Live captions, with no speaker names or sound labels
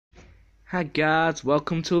Hi guys,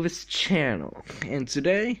 welcome to this channel. And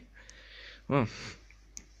today, well,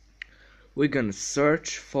 we're gonna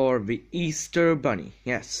search for the Easter Bunny.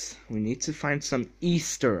 Yes, we need to find some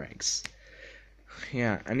Easter eggs.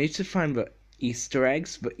 Yeah, I need to find the Easter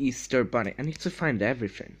eggs, the Easter Bunny. I need to find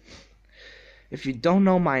everything. If you don't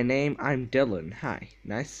know my name, I'm Dylan. Hi,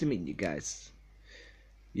 nice to meet you guys.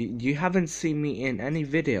 You haven't seen me in any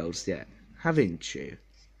videos yet, haven't you?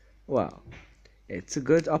 Well, it's a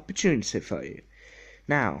good opportunity for you.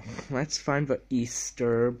 Now, let's find the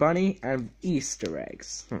Easter Bunny and Easter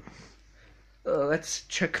eggs. Let's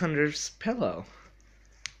check under his pillow.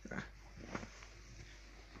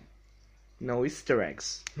 No Easter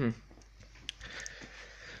eggs.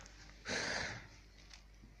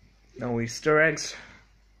 No Easter eggs.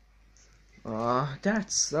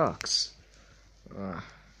 That sucks.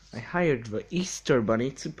 I hired the Easter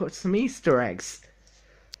Bunny to put some Easter eggs.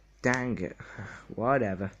 Dang it.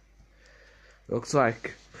 Whatever. Looks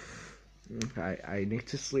like I need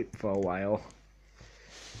to sleep for a while.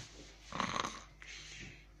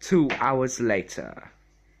 2 hours later.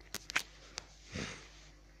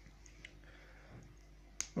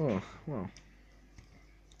 Oh, well.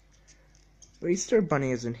 The Easter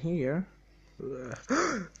Bunny isn't here.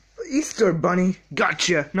 Easter Bunny!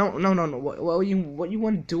 Gotcha! No. What you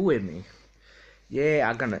want to do with me? Yeah,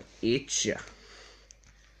 I'm gonna eat you.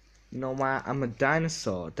 You know why? I'm a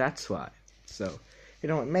dinosaur, that's why. So, you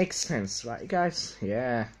know, it makes sense, right guys?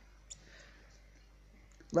 Yeah.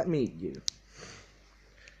 Let me eat you.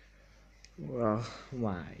 Well,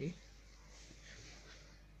 why?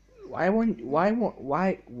 Why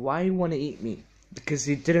you wanna eat me? Because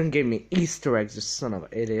you didn't give me Easter eggs, you son of an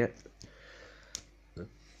idiot.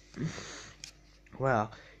 Well,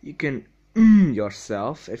 you can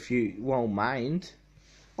yourself if you won't mind.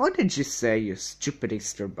 What did you say, you stupid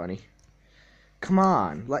Easter Bunny? Come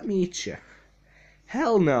on, let me eat you.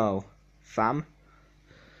 Hell no, fam.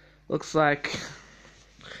 Looks like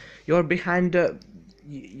you're behind the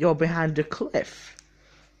cliff.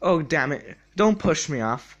 Oh damn it! Don't push me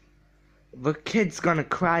off. The kid's gonna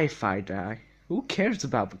cry if I die. Who cares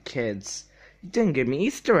about the kids? You didn't give me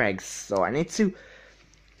Easter eggs, so I need to.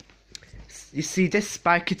 You see this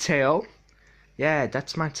spiky tail? Yeah,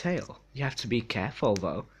 that's my tail. You have to be careful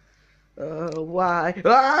though. Why?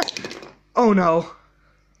 Ah! Oh no!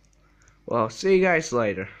 Well, see you guys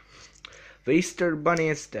later. The Easter Bunny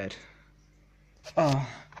is dead. Oh,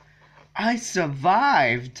 I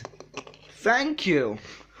survived! Thank you!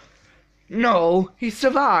 No, he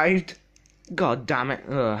survived! God damn it.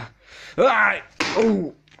 Ah!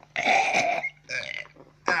 Oh!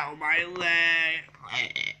 Ow, my leg!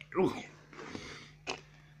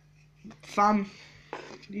 Fam,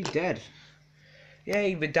 he's dead.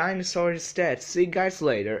 Yay, the dinosaur is dead. See you guys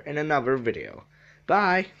later in another video.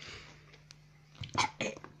 Bye.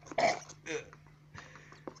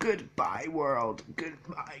 Goodbye, world.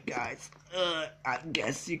 Goodbye, guys. I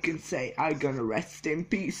guess you can say I'm gonna rest in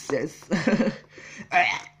pieces.